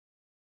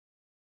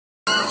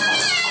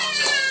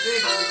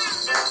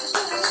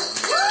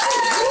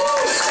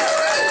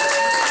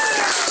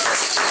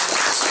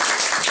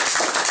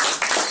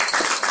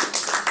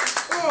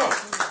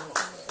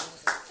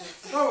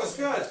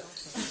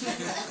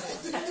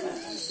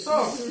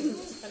So,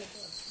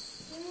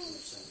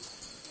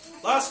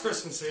 last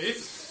Christmas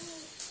Eve,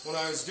 when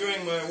I was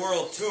doing my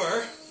world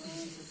tour,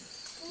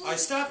 I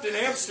stopped in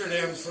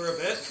Amsterdam for a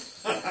bit.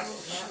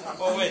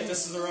 Oh wait,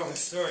 this is the wrong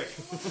story.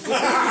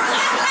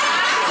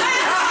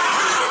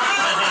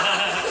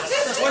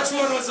 Which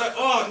one was I?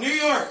 Oh, New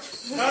York!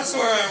 That's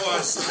where I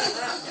was.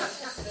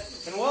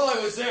 And while I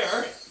was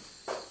there,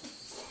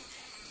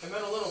 I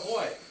met a little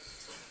boy.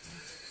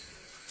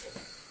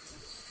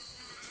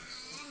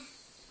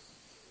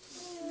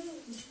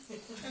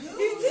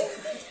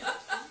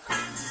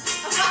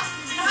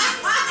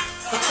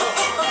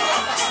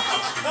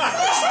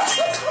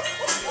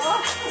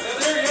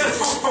 There he is.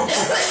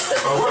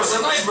 Well, it was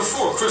the night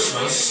before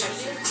Christmas,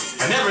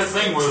 and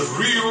everything was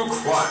real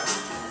quiet.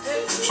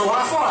 So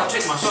I thought I'd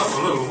take myself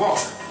a little walk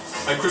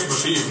at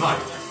Christmas Eve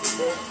night.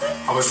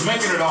 I was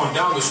making it on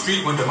down the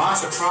street when, to my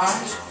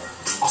surprise,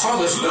 I saw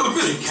this little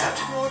bitty cat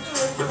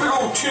with big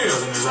old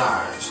tears in his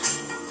eyes.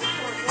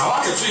 Now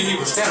I could see he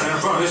was standing in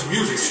front of this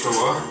music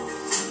store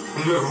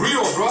and looked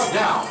real brought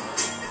down.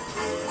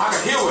 I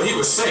could hear what he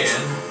was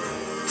saying.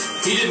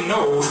 He didn't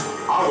know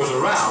I was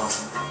around.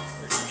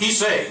 He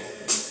said,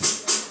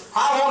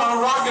 "I want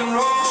a rock and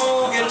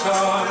roll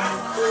guitar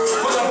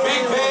with a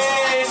big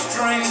bass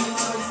string.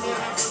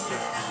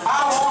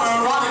 I want a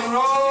rock and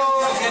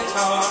roll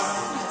guitar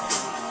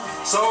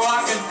so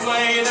I can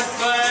play the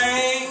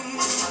thing.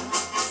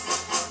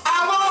 I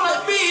want to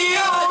be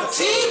on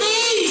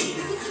TV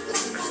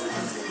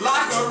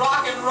like a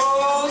rock and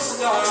roll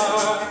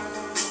star.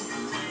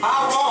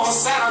 I want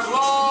Santa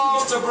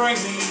Claus to bring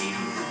me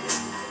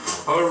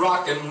a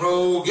rock and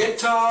roll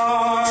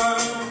guitar."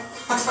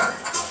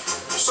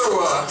 So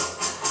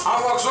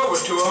I walks over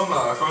to him,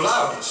 cause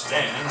I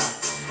understand.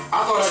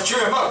 I thought I'd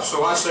cheer him up,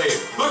 so I say,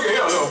 "Look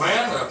here, little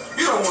man,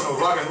 you don't want no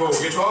rock and roll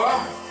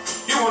guitar.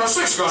 You want a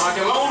 6-gun like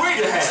the Lone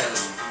Ranger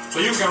has, so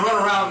you can run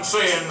around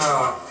saying,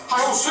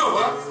 hi-ho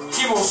silver,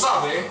 Kimo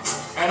Sabe,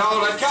 and all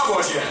that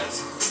cowboy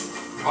jazz.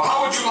 Or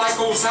how would you like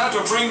old Santa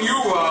to bring you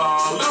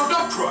a little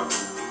dump truck,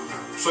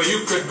 so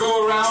you could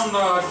go around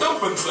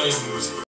dumping things?"